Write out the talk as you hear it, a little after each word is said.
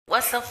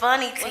What's so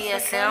funny,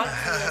 TSM?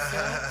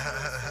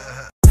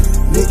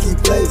 Nikki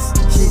Place,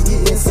 she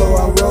eating so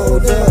I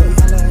rolled up.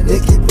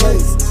 Nikki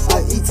Place,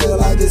 I eat till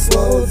I get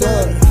swole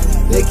up.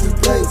 Nikki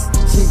Place,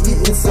 she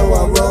eating so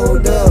I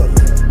rolled up.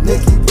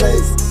 Nikki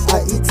Place,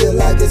 I eat till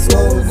I get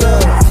swole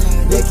up.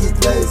 Nikki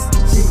Place,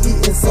 she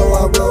eating so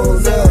I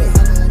rolled up.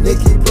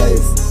 Nikki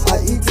Place, I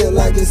eat till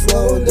I get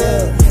swole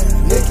up.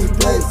 Nikki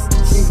Place,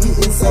 she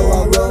eating so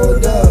I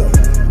rolled up.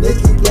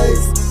 Nikki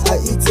Place,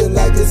 I eat till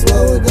I get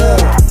swole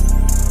up.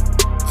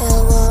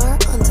 LR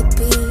on the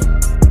beat.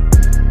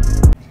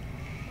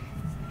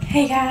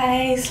 Hey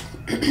guys,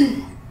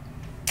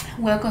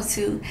 welcome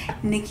to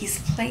Nikki's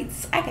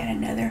Plates. I got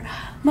another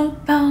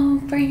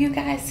mukbang for you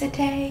guys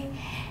today.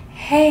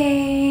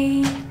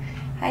 Hey,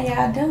 how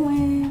y'all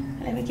doing?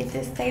 Let me get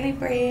this daily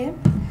bread.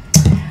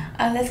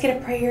 Let's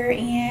get a prayer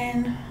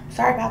in.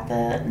 Sorry about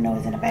the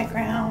noise in the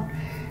background.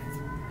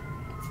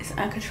 It's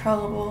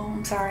uncontrollable.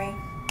 I'm sorry,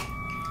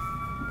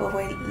 but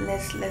wait.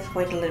 Let's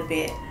wait a little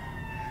bit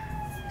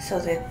so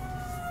that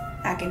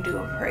I can do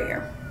a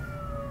prayer.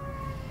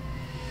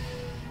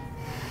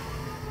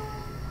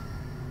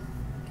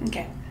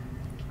 Okay.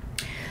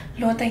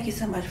 Lord, thank you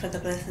so much for the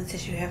blessings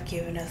that you have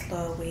given us,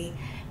 Lord. We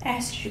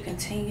ask that you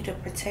continue to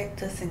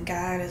protect us and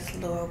guide us,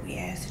 Lord. We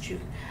ask that you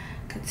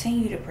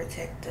continue to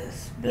protect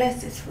us.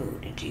 Bless this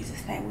food. In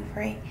Jesus' name we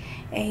pray.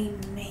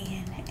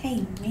 Amen.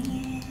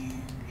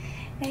 Amen.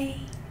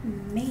 Amen.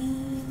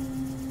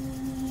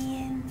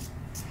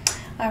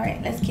 All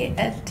right, let's get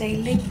a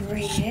daily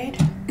bread.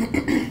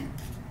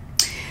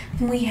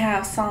 We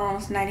have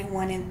Psalms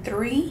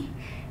 91:3.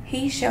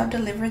 He shall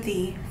deliver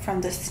thee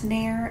from the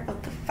snare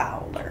of the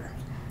fowler.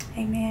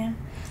 Amen.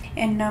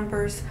 And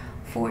Numbers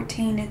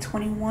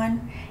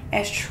 14:21.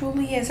 As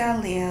truly as I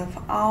live,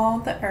 all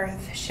the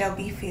earth shall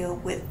be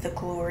filled with the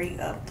glory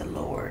of the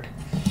Lord.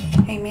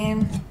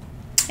 Amen.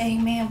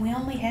 Amen. We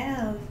only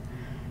have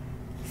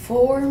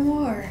 4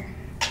 more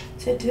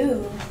to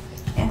do,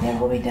 and then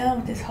we'll be done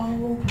with this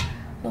whole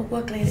little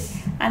booklet.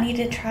 I need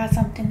to try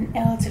something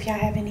else. If y'all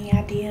have any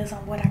ideas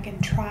on what I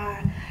can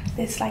try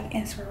that's like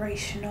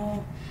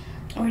inspirational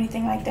or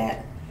anything like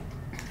that,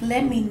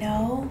 let me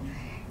know.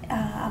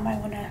 I might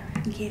want to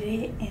get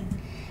it and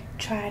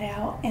try it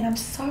out. And I'm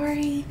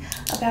sorry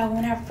about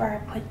whenever I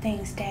put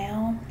things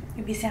down,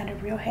 it be sounding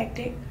real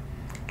hectic.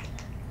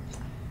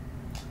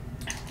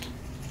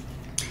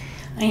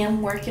 I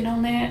am working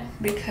on that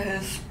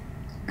because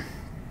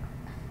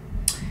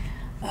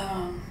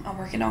I'm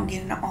working on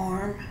getting an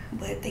arm,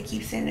 but they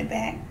keep sending it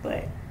back.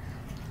 But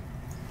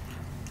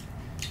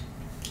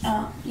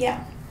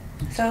yeah,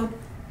 so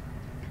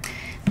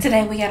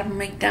today we got a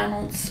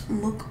McDonald's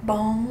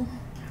mukbang,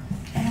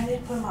 and I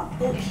did put my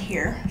book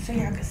here so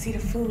y'all can see the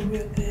food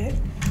real good.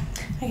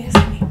 I guess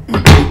let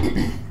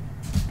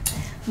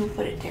me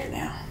put it there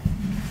now.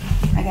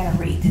 I gotta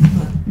read this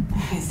book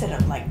instead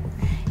of like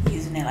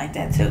using it like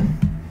that too.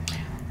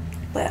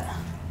 But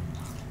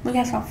we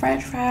got some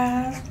French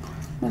fries,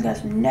 we got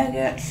some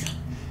nuggets,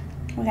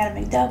 we got a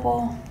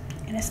McDouble,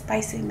 and a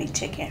spicy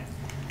McChicken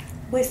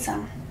with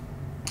some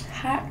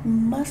hot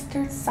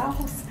mustard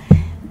sauce,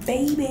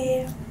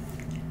 baby.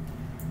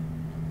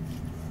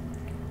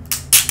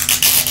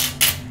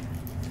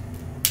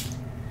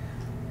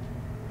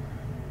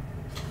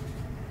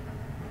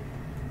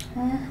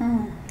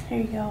 Here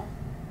you go.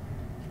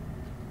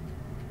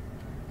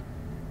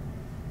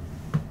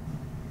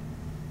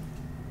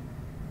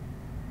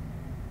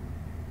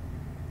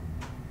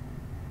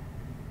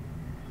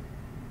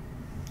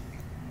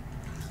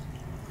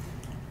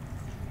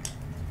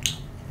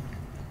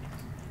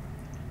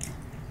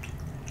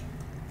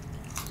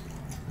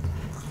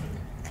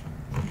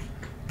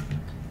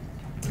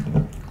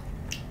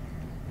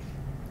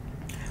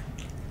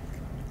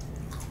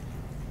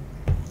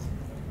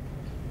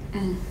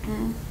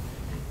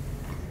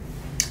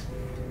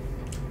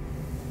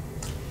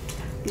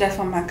 That's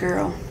for my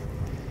girl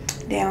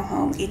down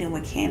home eating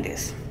with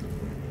Candace.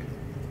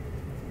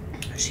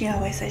 She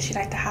always says she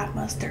likes the hot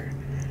mustard.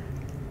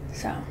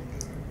 So,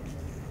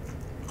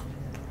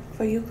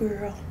 for you,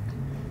 girl.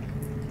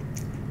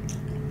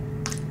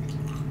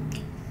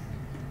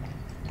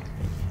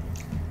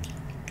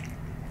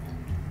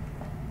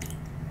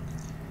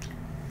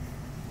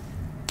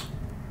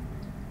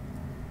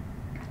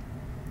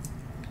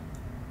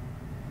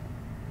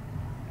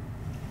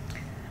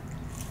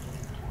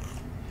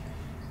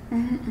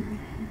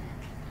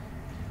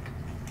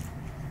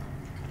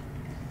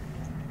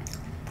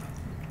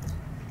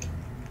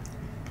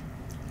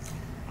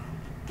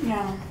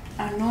 Yeah,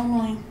 I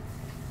normally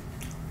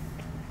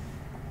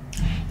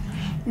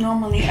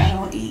I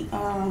don't eat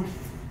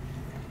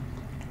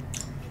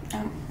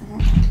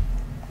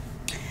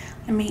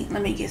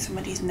let me get some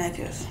of these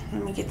nuggets.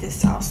 Let me get this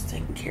sauce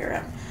taken care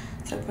of.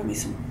 So put me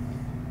some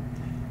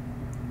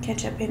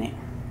ketchup in it.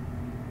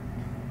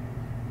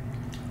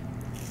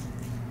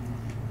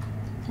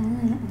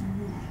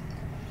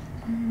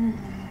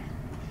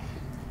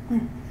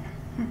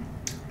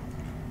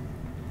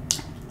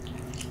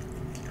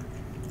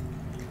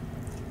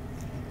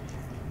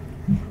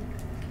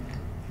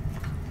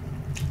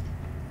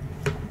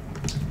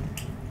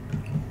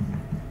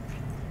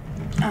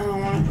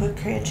 put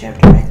ketchup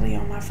directly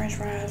on my french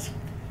fries.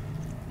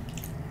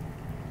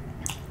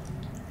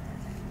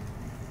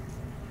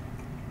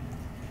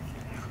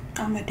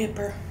 I'm a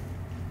dipper.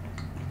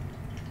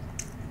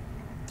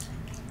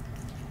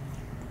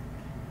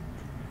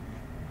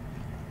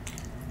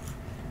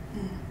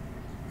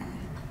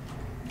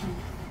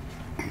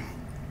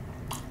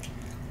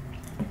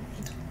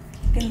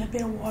 Get a little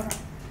bit of water.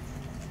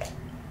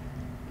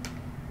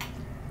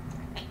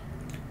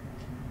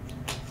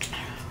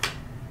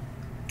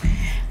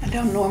 I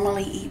don't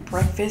normally eat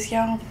breakfast,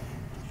 y'all,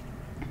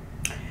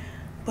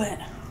 but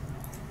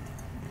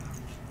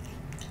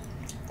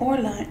or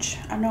lunch.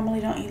 I normally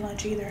don't eat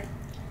lunch either.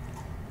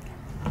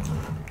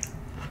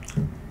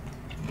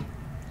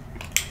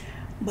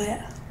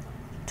 But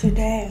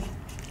today,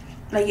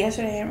 like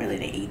yesterday, I really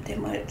didn't eat that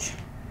much.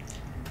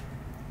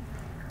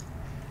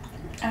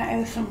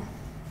 I ate some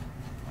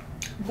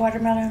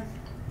watermelon.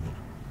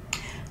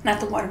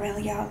 Not the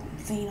watermelon y'all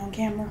seen on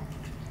camera,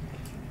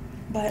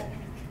 but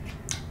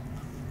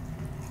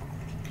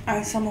I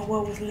ate some of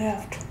what was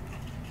left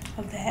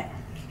of that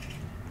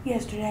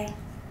yesterday.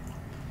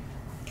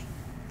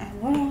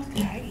 And what else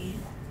did I eat?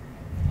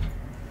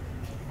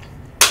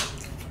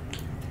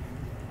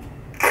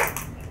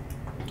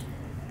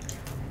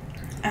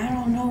 I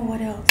don't know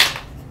what else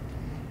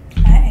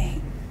I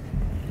ate.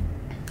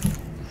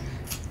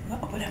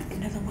 I'll open up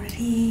another one of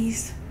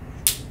these.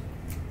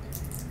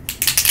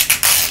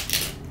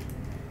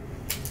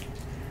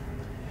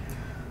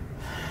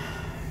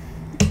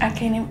 I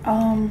can't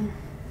even,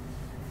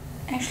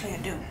 actually I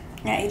do.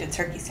 I ate a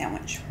turkey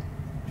sandwich.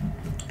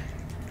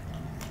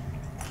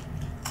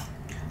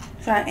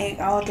 So I ate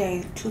all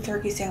day 2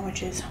 turkey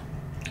sandwiches.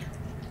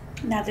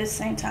 Not at the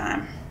same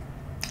time.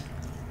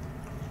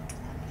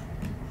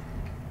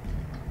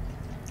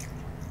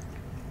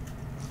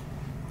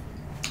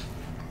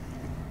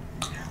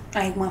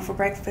 I ate one for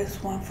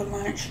breakfast, one for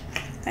lunch.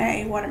 And I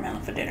ate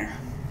watermelon for dinner.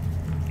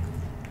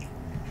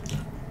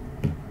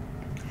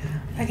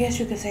 I guess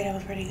you could say that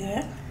was pretty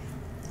good.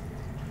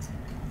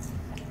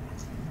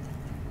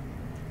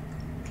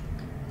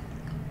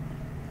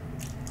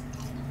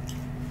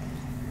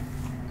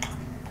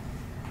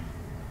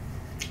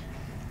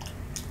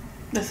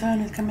 The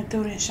sun is coming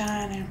through and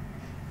shining,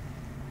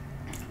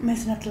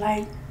 messing up the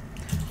light.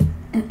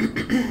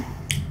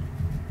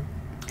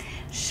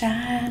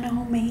 Shine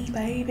on me,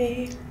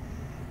 baby.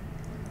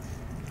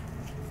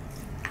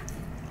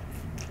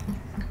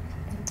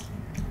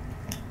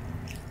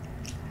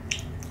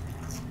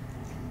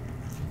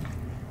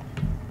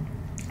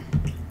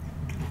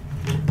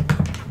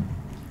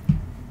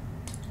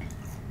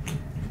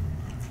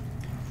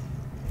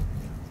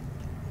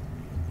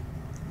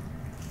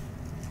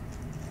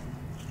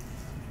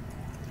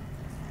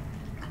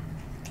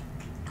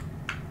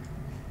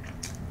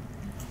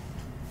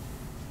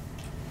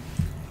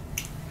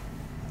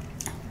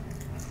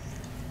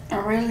 I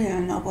really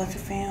don't know what to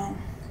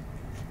film,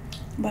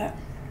 but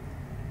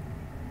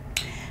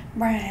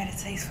Brian had a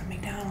taste for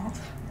McDonald's,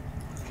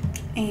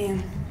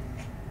 and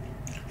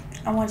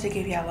I wanted to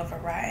give y'all a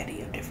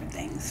variety of different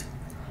things.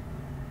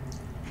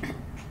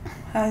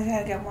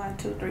 I got 1,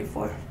 2, 3,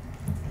 4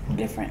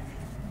 different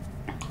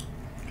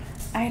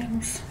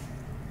items.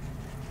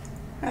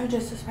 I was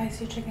just a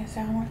spicy chicken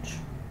sandwich.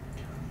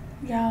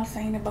 Y'all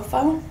seen it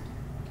before.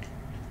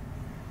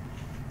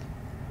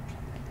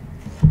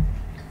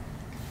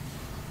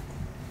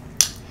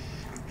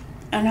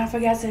 And I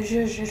forgot to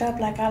zhuzh it up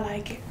like I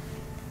like it.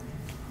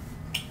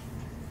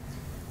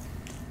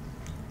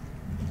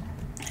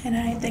 And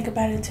I didn't think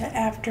about it until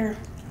after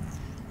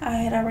I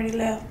had already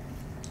left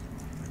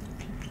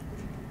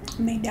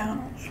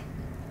McDonald's.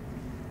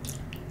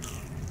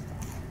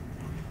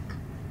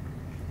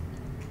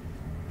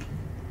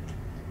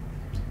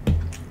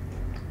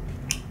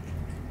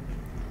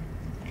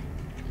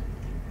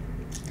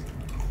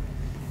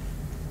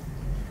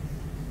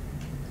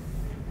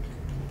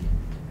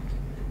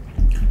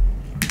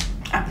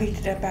 I picked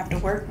it up after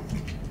work.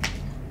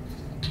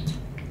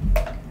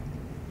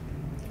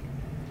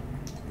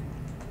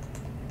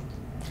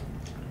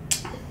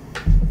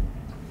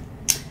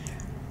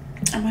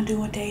 I'm gonna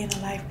do a day in the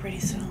life pretty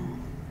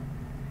soon.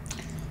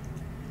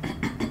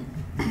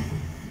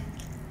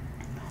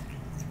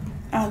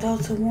 Although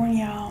to warn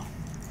y'all,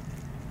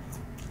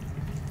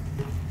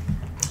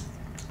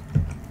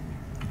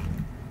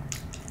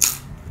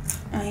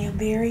 I am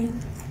very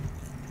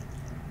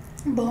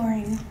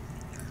boring.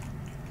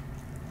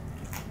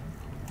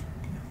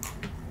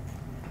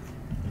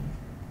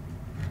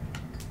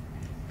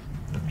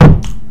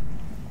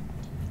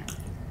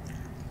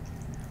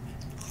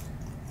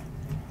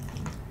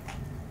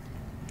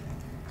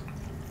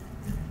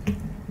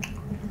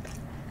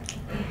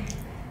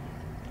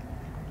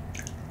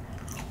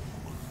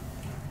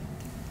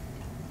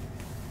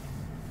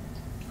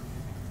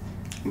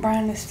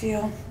 Brian is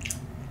still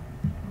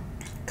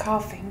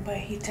coughing, but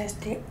he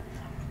tested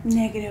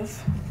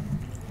negative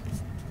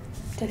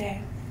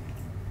today.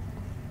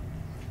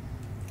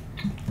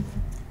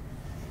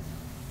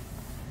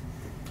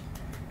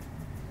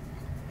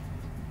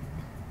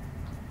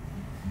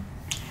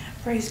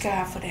 Praise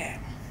God for that.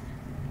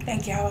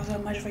 Thank y'all so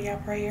much for your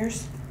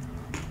prayers.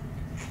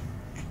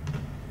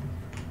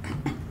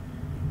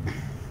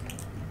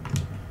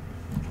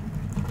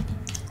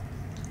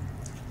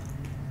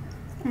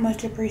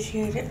 Much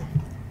appreciated.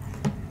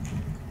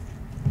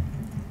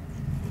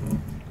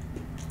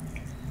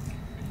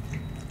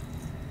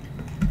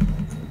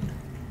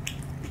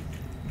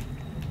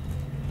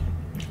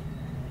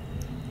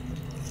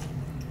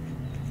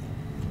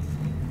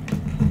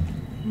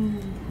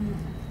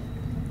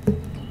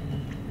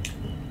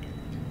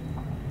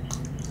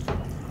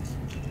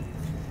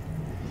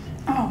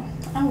 Oh,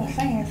 I was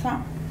saying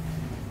something.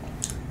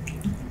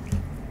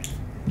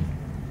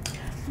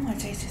 I'm gonna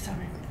taste this on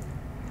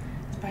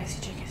a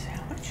spicy chicken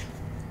sandwich.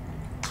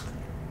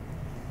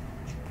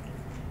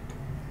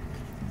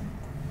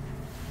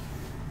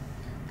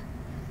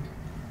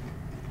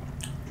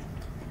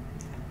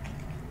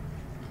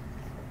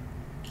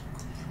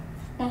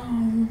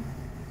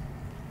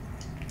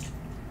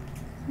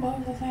 What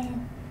was I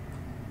saying?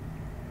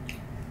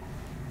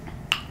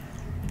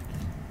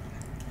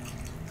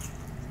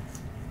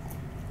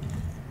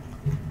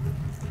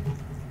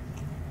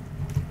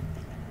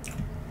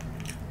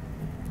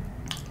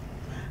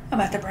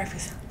 About the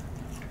breakfast.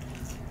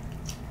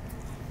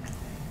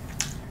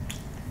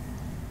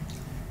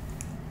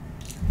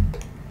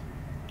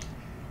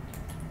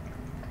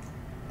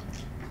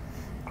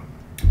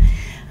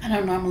 I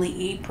don't normally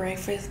eat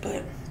breakfast,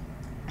 but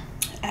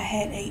I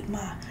had ate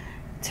my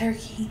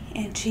turkey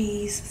and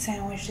cheese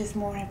sandwich this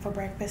morning for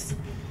breakfast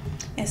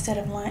instead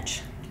of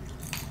lunch.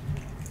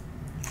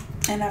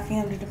 And I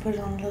filmed it and put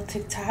it on a little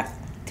TikTok,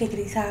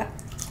 tickety-tock.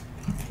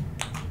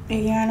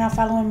 If you're not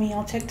following me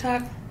on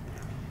TikTok,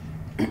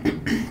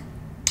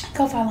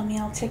 go follow me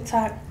on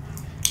TikTok.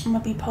 I'm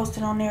gonna be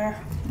posting on there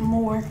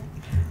more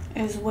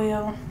as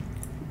well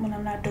when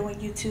I'm not doing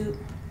YouTube.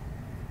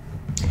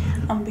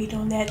 I'm gonna be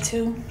doing that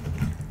too,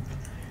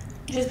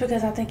 just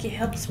because I think it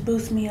helps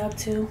boost me up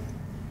too.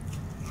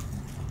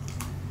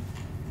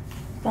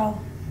 So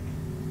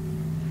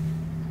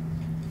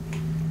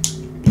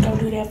go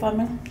do that for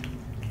me.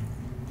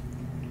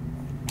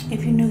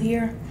 If you're new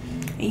here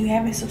and you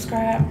haven't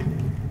subscribed,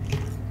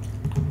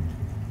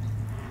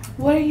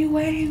 what are you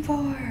waiting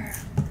for?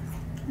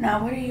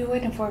 Now, what are you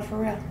waiting for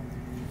real?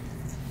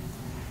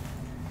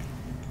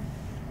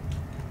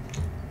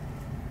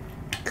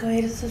 Go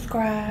ahead and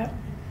subscribe.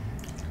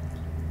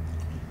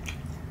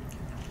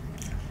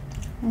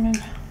 Right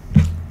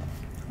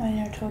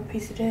there to a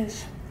piece of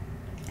this.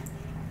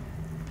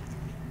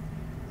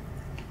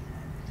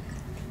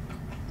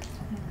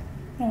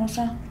 You know what I'm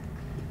saying?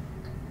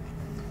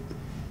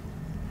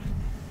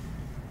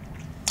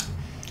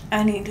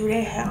 I need to do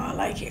that how I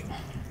like it.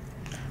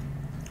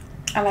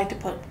 I like to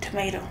put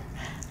tomato,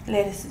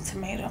 lettuce and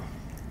tomato.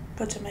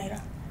 Put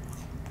tomato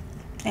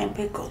and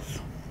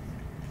pickles.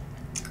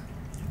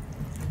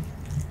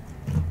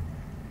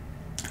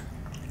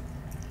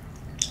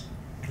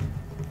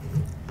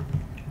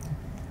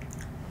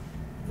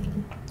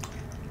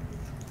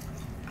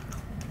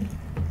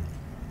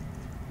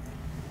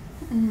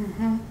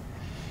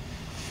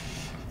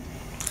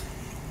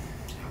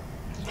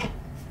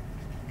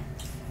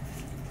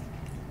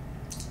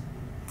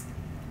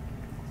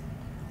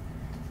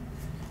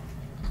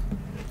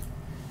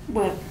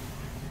 But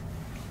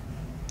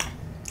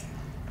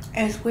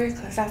it's weird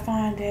because I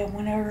find that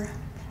whenever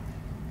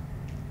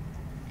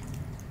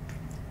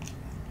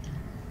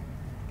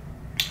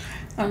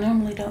I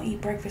normally don't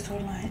eat breakfast or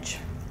lunch,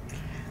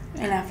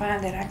 and I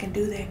find that I can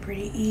do that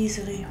pretty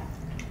easily.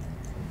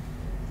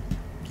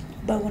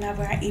 But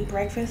whenever I eat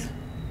breakfast,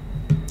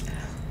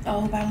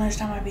 oh, by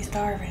lunchtime I be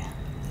starving.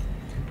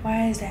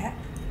 Why is that?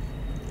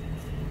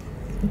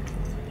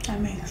 I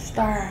mean,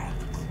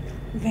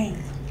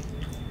 starving.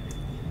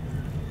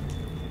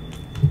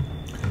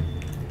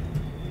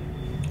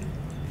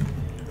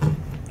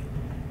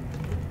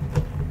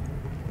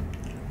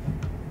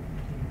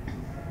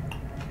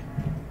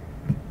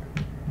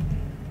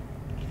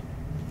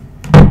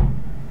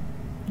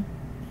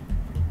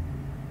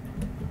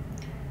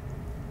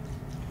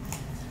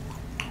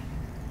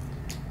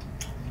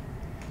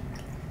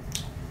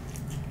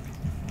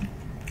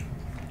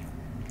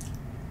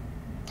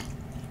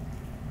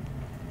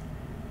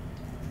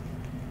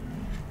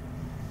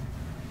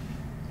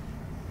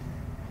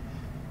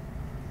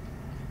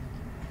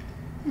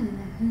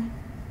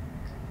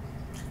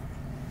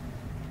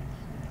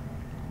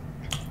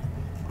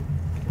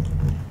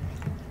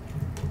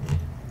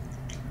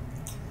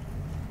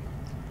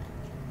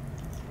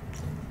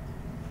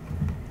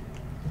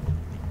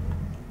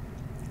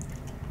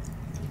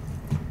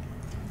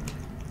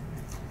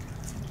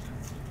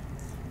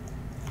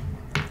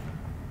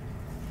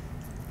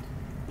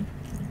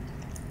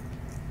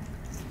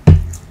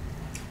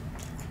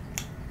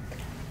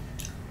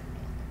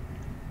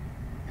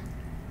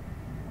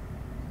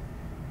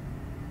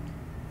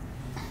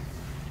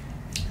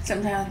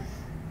 Sometimes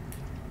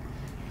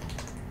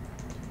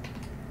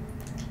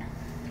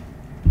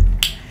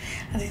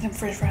I think them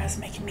french fries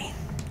making me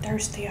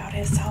thirsty, all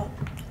that salt.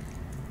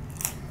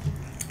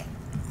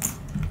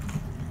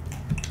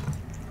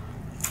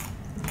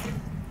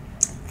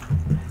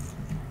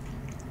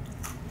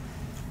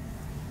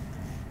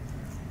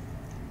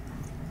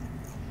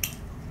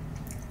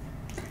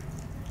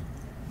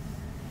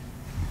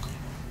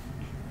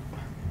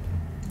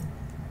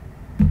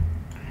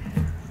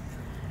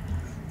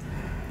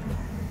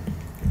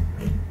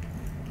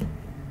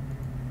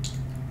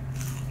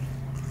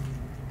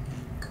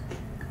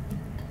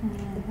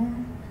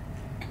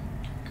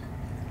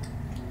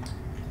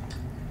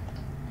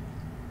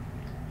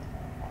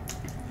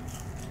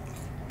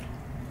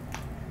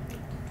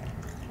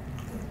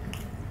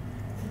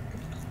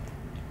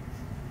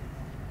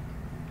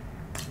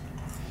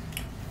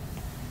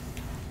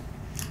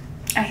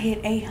 hit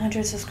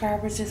 800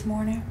 subscribers this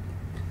morning.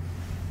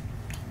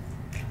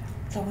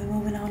 So we're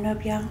moving on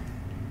up, y'all.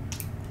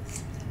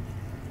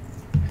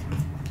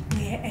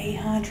 We at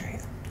 800.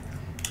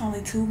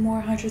 Only 2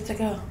 more hundreds to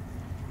go.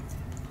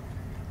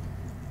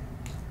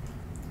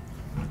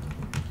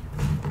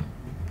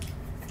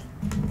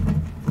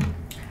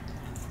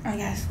 I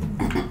guess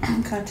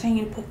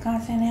continue to put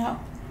content out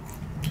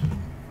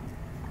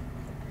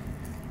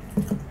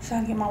so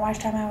I get my watch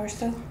time hours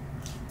too.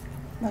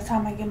 By the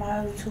time I get my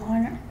other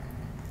 200.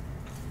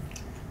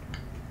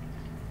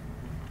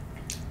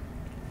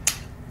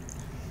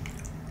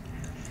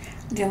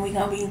 Then we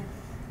gonna be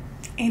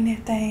in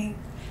that thing.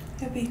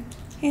 We'll be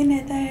in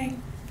that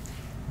thing.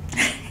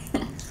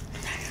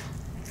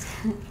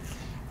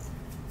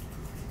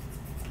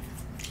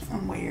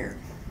 I'm weird.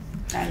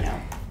 I know.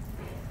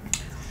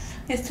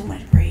 It's too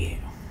much bread.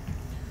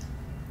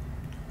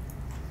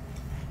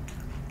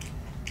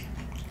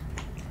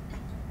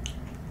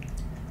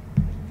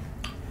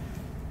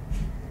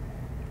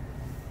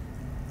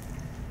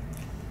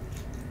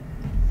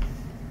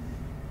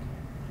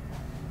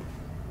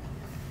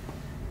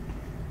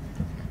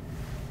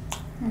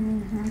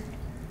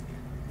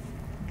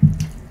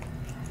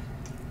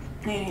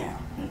 Yeah,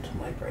 it's too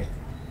much bread.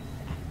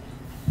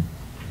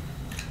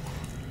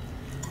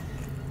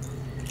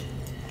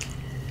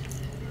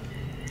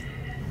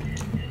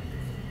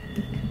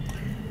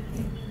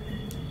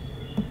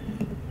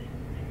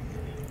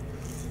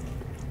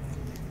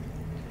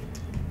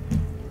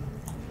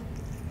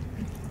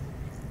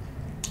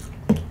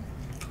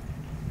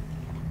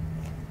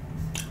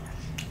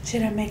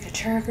 Should I make a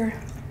burger?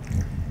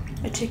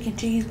 A chicken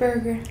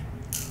cheeseburger?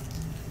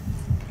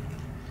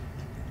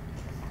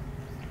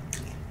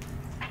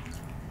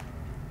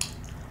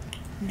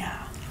 No.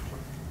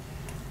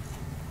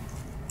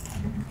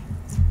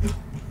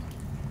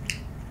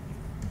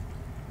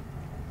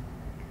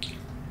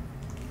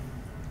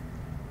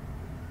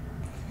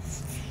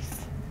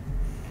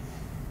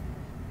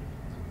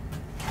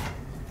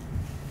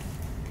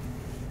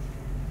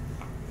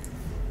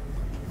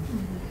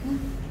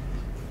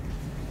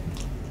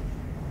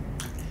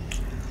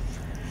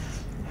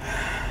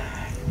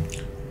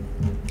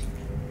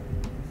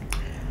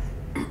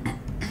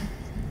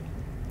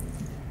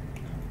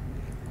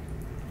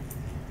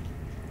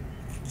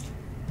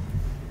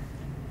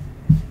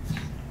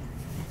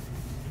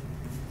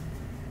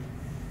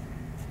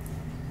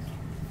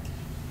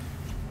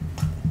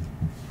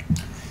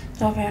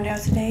 So I found out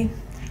today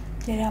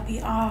that I'll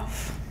be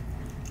off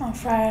on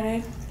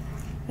Friday.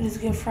 It is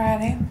Good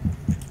Friday.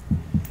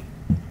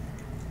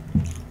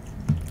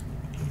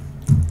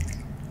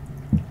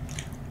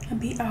 I'll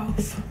be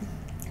off,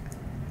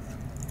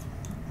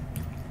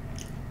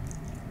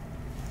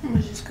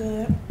 which is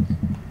good.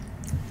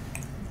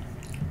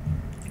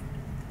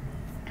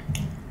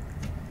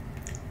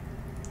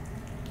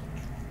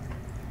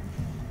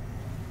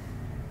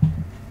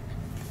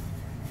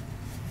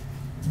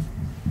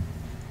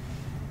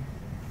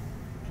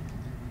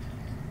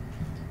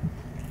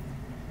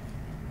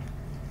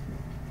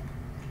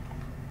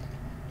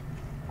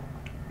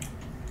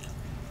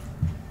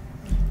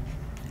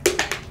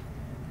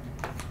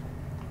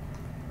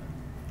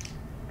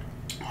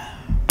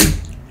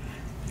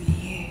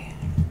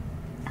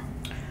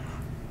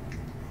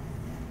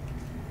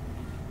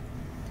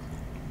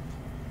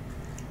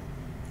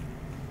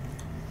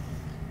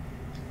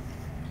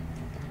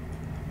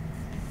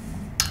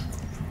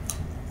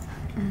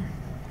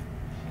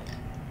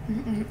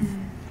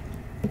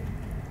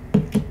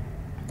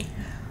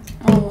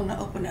 I don't want to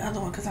open the other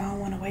one because I don't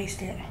want to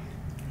waste it.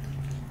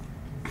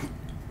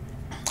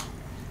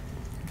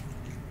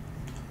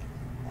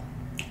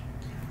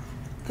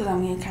 Because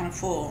I'm getting kind of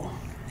full.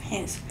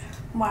 Hence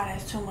why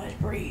that's too much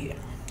bread.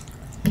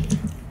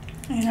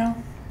 You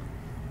know?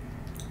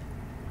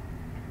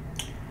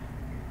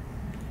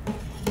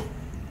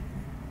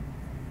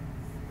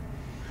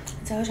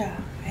 I told y'all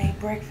I ate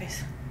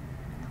breakfast.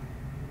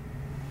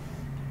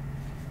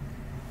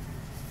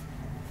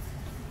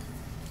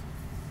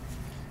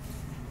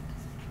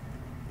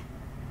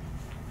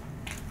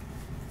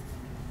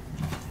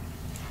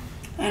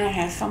 And I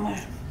had so much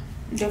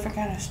different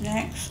kind of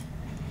snacks.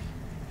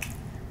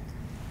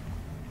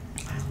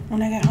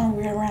 When I got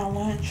hungry around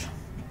lunch,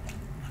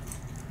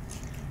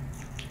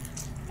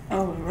 it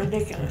was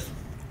ridiculous.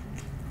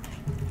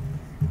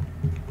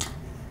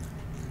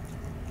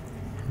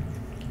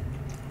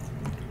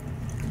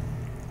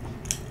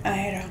 I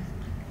had a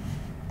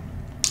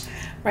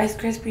Rice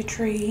Krispie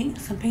treat,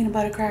 some peanut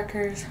butter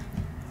crackers,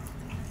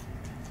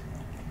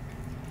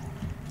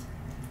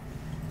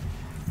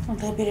 a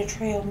little bit of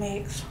trail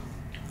mix.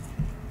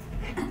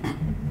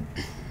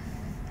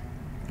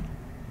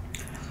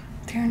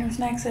 Tearing them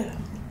snacks up.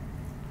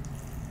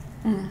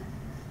 And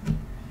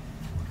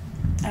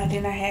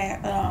then I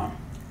had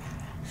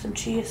some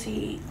chia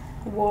seed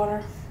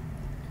water.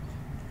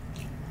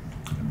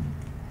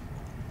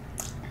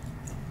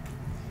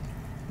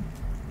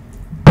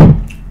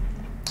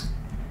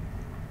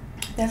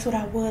 That's what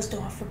I was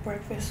doing for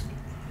breakfast.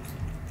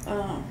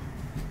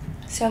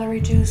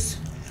 Celery juice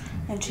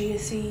and chia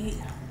seed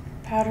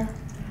powder.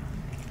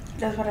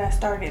 That's what I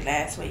started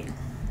last week.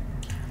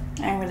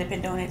 I ain't really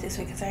been doing it this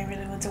week because I ain't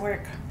really went to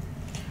work.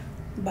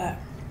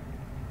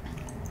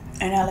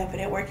 And I left it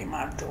at work in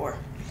my drawer.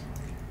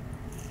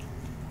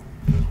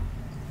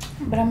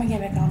 But I'm gonna get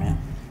back on it.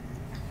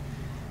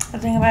 The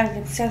thing about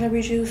it, the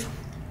celery juice,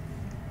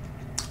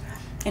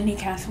 and you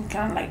kind of some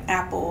kind of like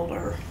apple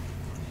or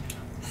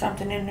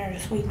something in there to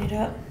sweeten it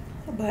up.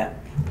 But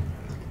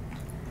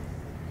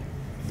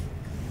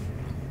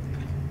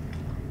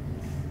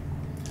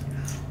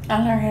I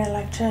learned how to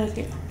like chug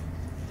it.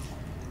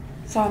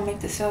 So I make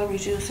the celery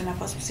juice and I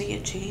put some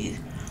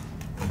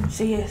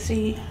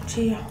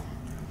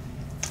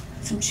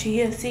some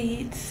chia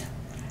seeds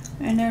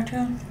in there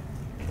too.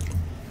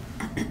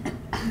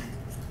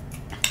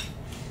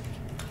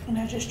 And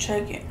I just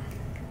chug it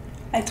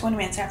like 20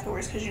 minutes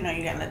afterwards, because you know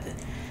you gotta let the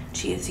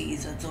chia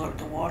seeds absorb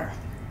the water.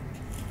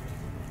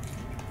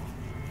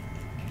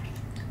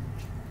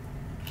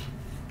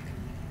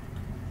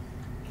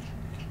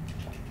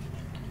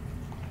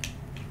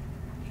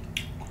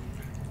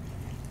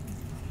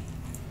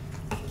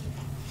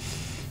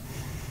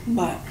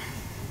 But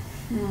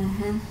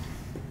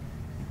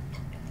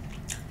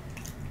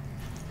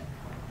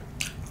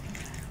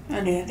I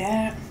did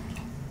that.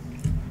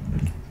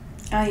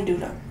 I didn't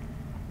do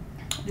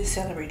the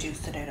celery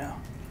juice today though.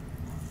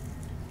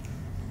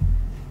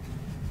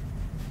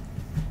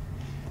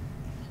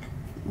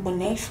 But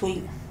next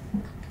week,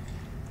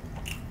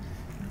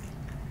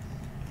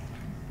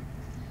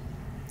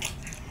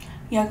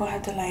 y'all gonna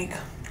have to like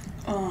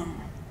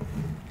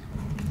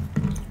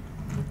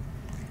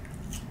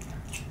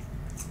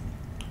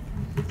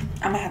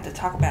I'm gonna have to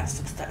talk about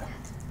some stuff,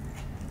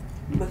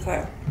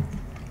 because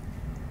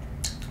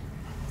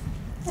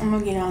I'm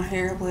gonna get on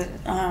here with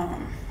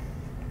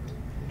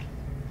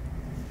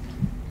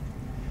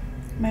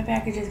maybe I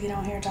could just get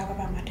on here and talk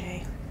about my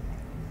day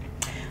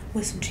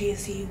with some chia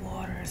seed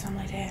water or something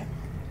like that.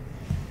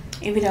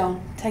 Even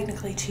though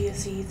technically chia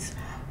seeds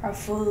are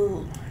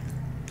food,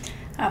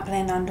 I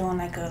plan on doing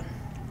like a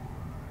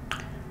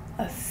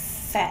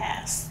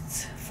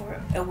fast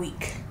for a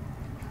week.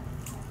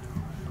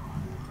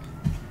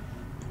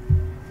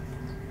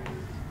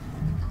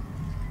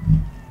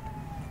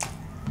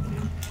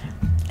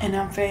 And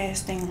I'm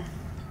fasting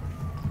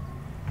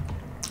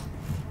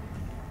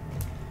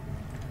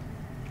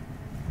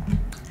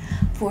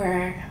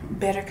for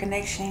better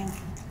connection,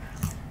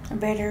 a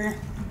better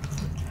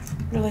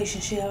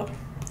relationship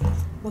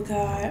with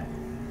God.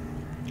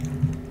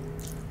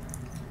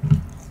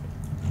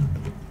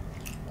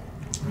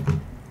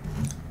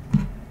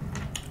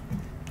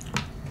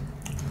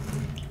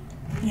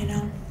 You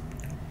know,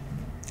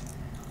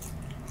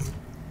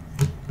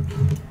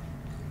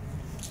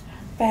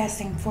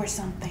 fasting for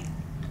something.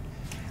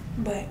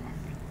 But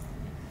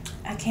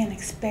I can't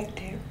expect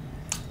it,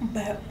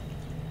 but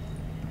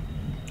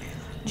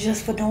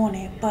just for doing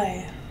it,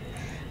 but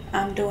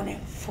I'm doing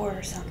it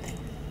for something.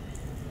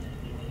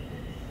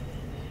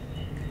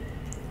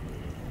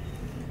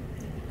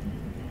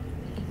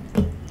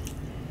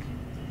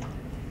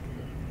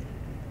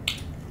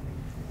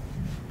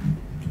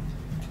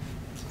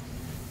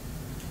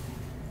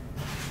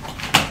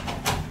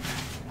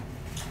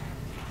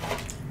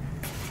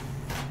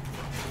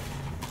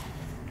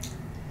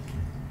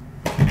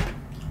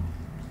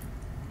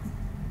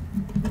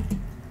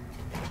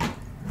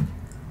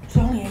 It's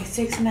only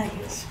 6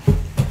 nuggets.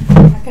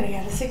 I could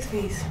have got a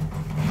 6-piece.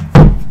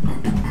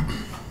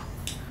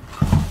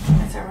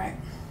 That's alright.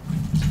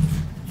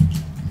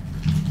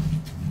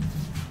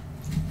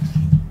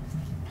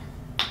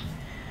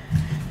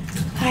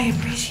 I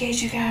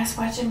appreciate you guys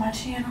watching my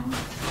channel.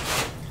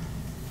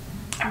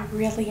 I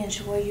really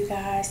enjoy you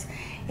guys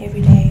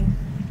every day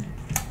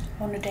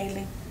on the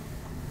daily.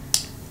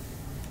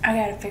 I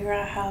gotta figure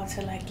out how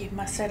to like get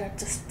my setup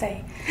to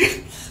stay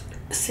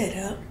set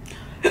up.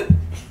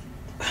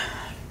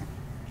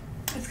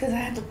 It's because I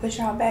had to push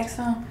y'all back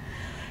some,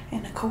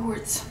 and the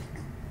cords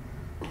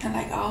are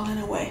like all in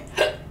the way.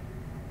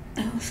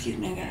 Oh, excuse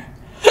me, I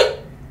got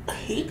a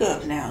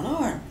hiccup now,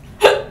 Lord.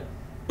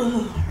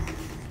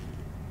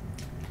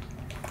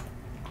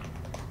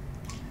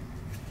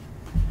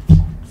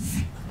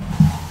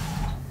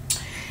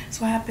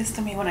 That's what happens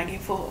to me when I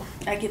get full.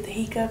 I get the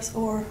hiccups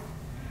or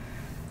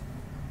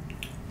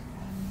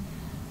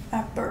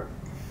I burp.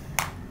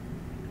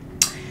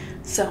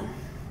 So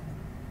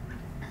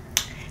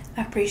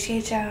I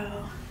appreciate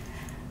y'all.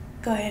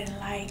 Go ahead and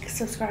like,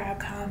 subscribe,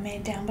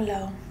 comment down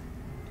below.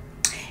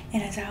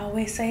 And as I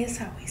always say, it's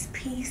always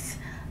peace,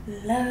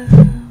 love,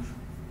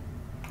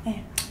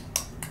 and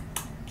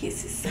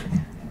kisses.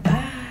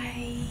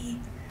 Bye.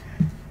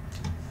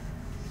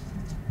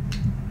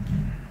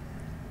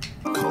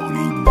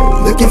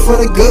 Looking for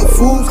the good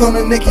food, come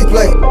to Nikki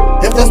Plate.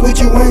 If that's what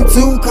you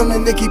into, come to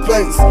Nikki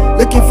Place.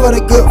 Looking for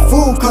the good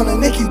food, come to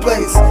Nikki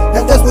Place.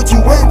 If that's what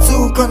you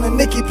into, come to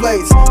Nikki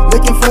Place.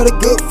 Looking for the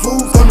good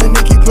food, come to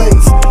Nikki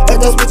Place.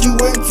 If that's what you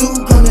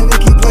into, come